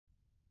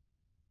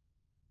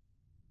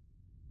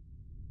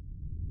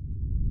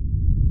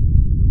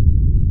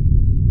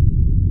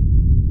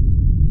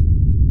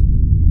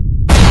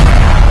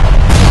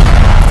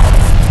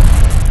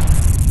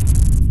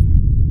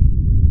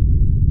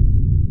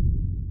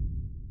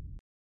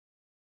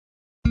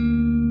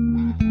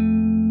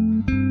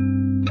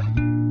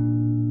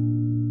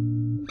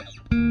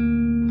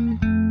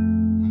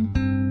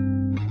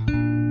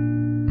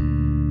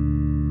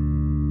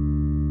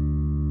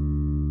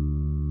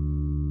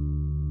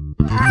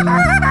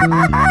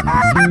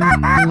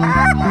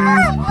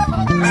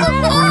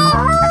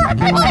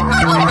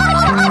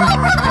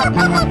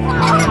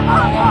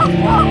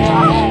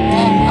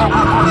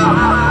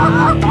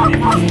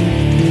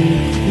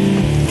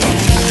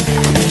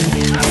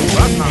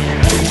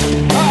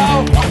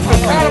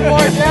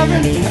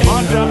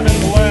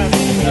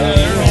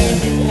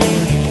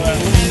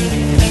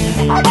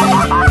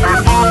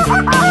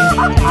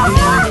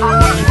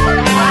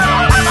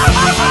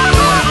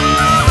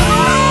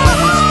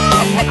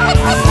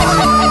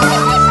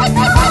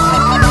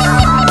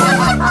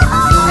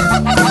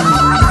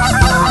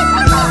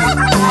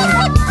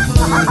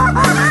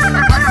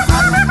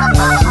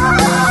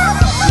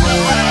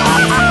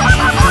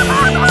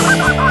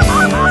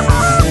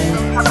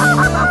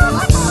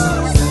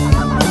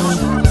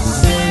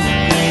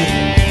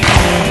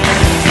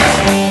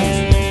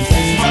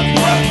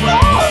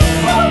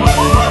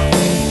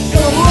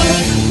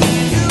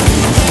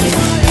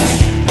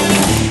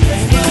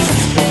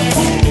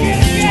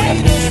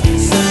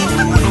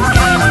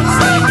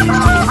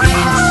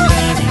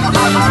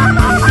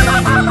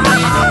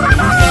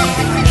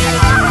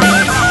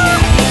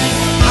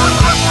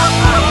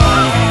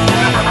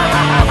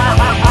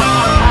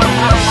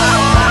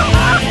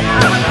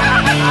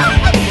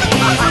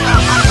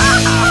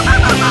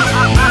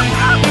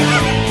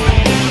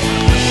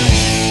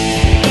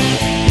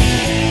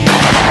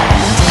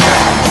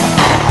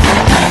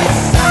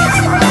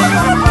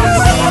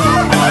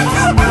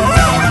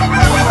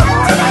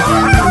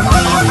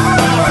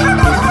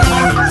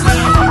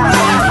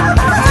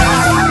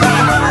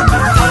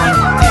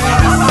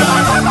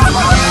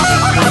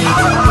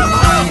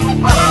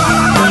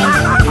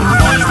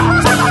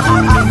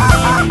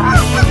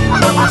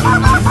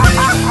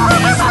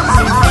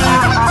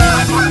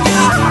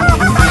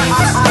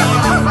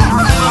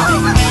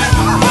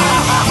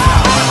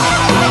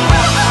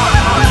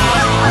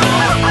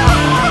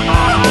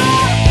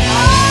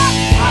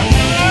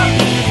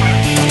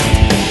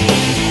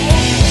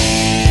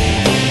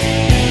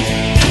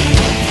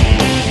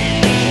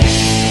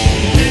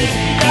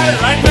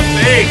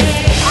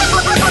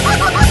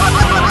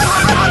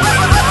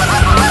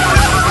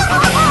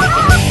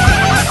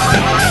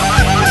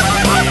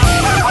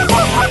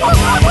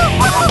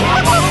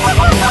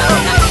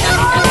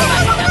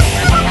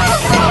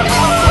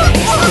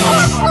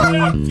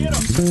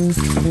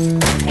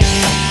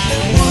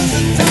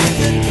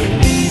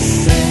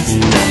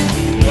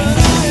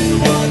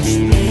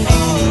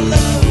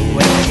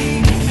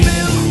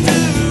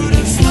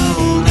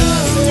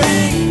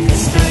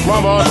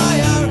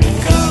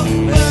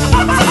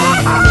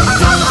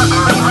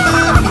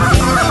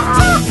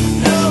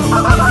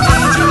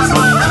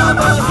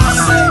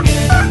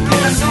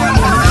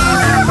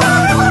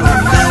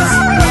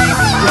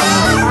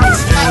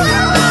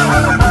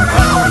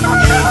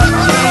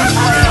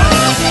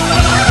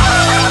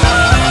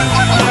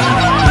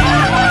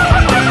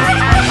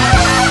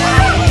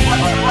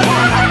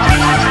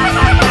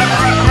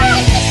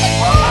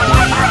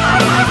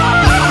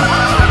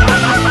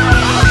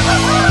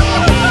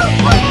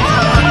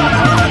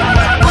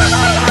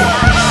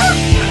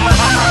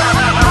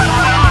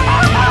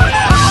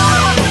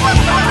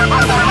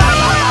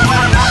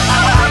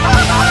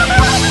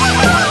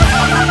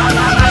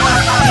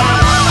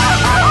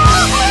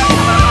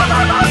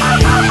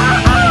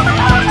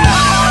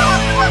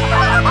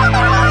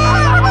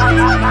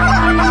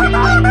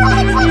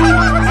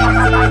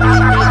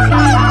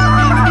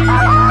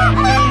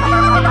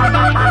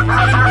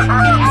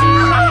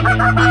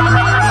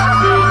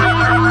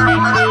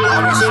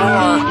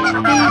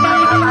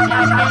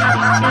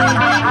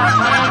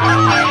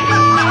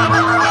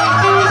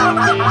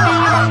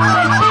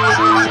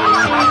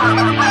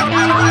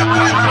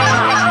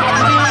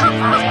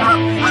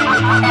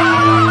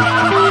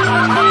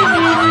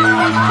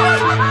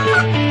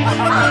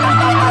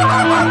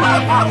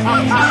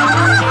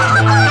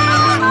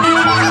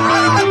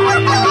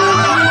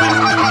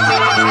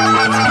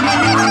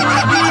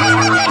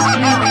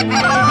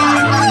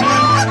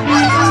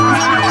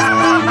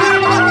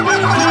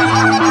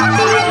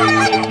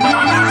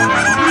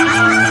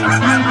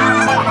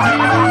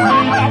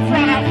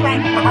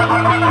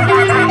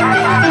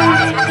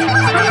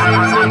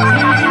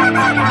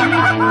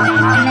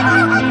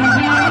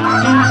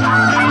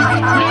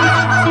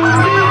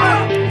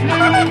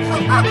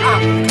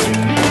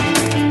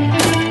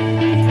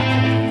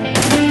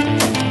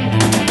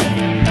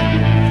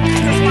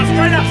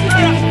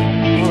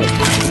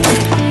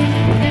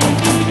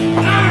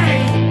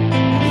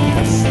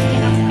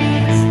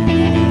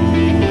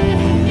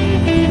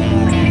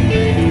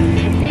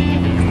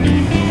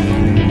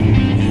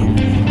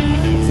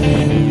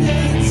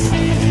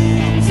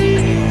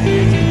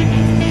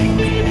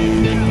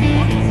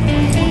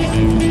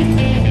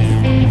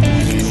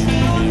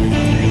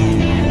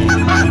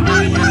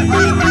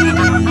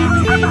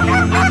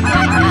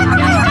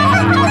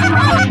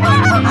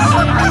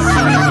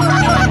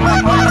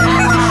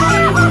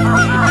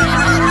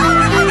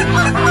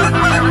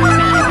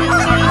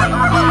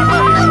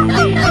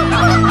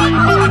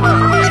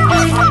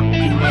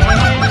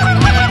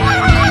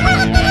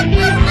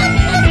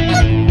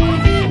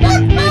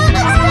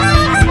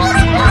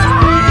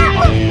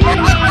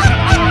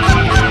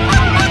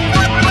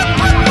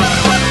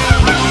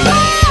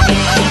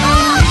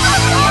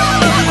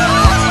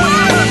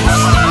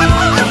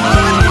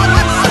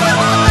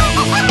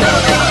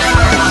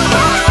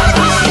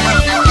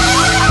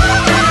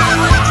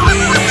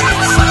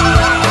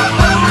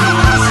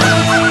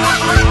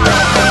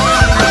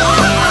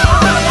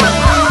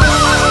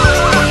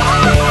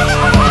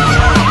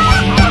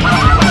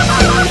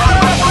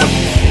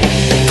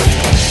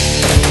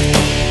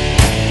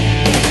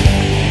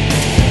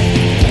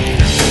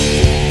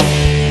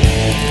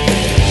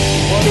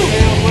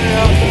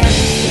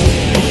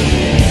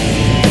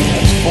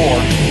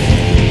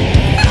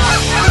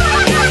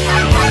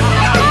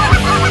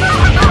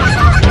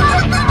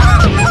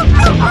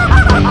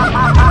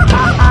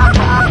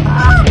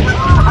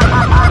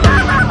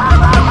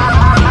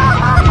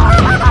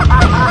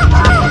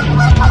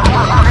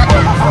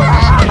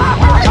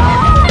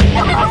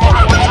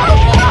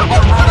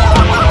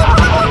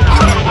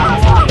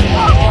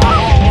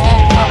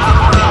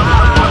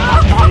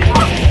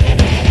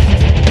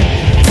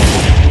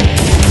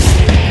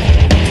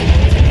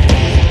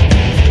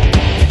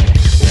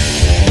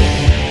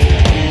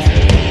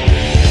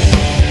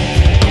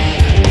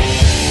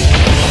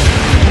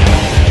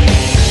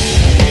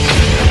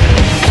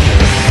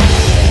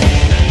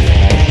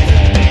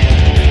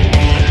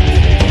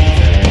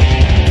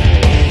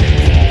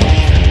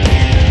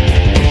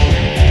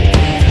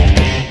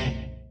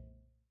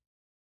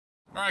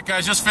All right,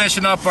 guys, just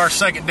finishing up our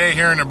second day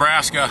here in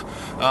Nebraska.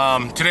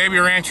 Today we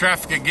ran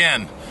traffic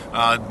again,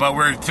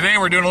 but today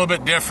we're doing a little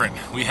bit different.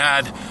 We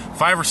had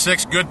 5 or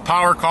 6 good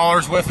power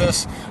callers with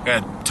us. We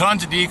had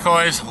tons of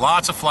decoys,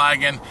 lots of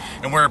flagging,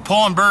 and we're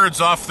pulling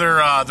birds off their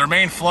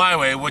main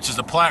flyway, which is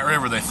the Platte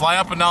River. They fly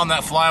up and down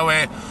that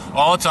flyway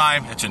all the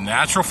time. It's a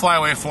natural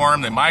flyway for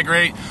them. They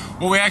migrate.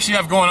 What we actually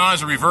have going on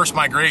is a reverse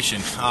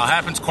migration.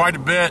 Happens quite a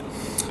bit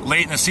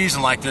late in the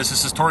season like this.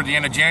 This is toward the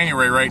end of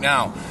January right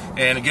now.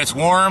 And it gets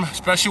warm,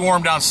 especially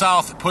warm down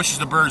south. It pushes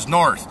the birds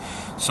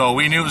north. So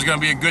we knew it was going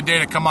to be a good day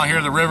to come out here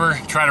to the river,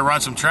 try to run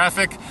some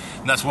traffic,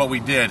 and that's what we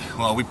did.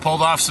 Well, we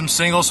pulled off some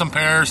singles, some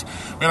pairs.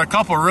 We had a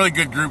couple of really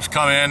good groups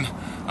come in,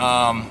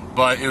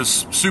 but it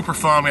was super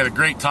fun. We had a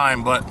great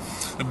time. But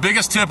the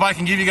biggest tip I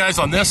can give you guys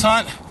on this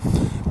hunt,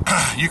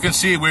 you can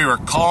see we were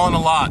calling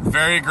a lot,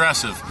 very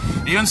aggressive.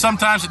 Even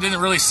sometimes it didn't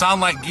really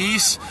sound like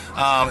geese.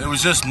 It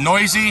was just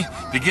noisy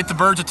to get the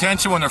birds'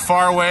 attention when they're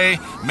far away,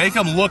 make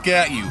them look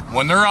at you.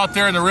 When they're out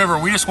there in the river,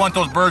 we just want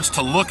those birds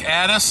to look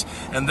at us,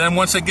 and then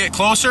once they get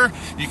closer,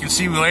 you can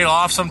see we laid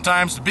off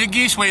sometimes. The big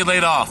geese we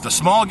laid off. The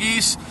small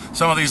geese,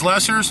 some of these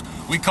lessers,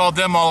 we called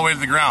them all the way to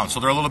the ground, so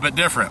they're a little bit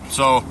different.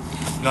 So,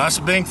 that's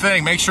a big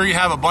thing. Make sure you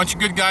have a bunch of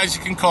good guys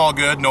you can call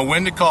good, know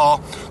when to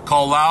call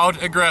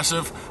loud,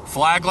 aggressive,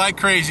 flag like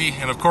crazy,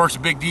 and of course a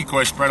big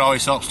decoy spread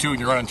always helps too when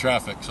you're running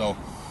traffic. So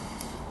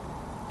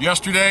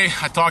yesterday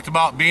I talked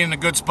about being in a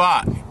good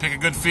spot. You pick a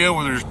good field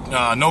where there's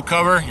no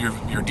cover,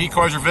 your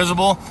decoys are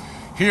visible.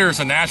 Here's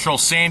a natural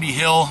sandy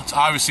hill. It's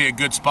obviously a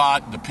good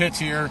spot. The pit's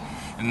here,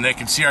 and they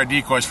can see our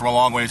decoys from a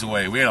long ways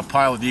away. We had a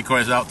pile of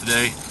decoys out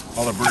today.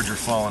 All the birds are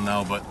falling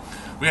now, but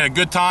we had a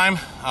good time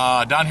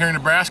down here in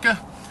Nebraska.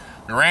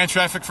 We ran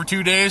traffic for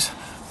 2 days,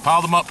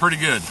 piled them up pretty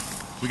good.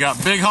 We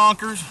got big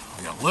honkers,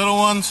 we got little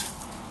ones,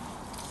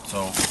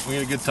 so we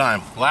had a good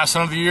time. Last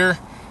hunt of the year,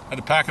 had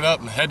to pack it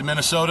up and head to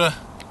Minnesota.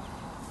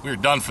 We were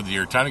done for the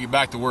year. Time to get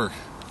back to work.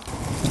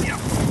 Yeah.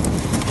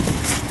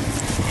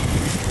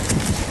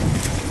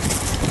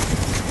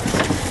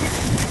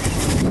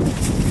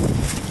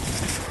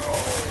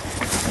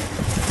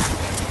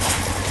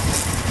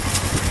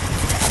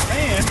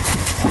 Man.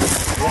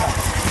 Yeah.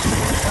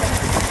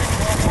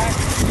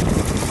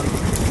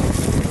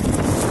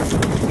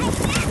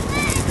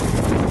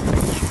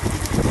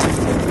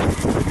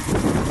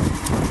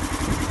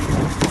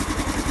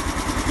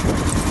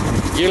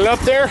 Get it up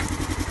there.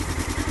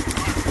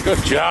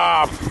 Good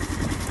job.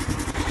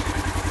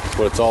 That's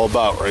what it's all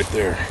about right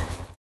there.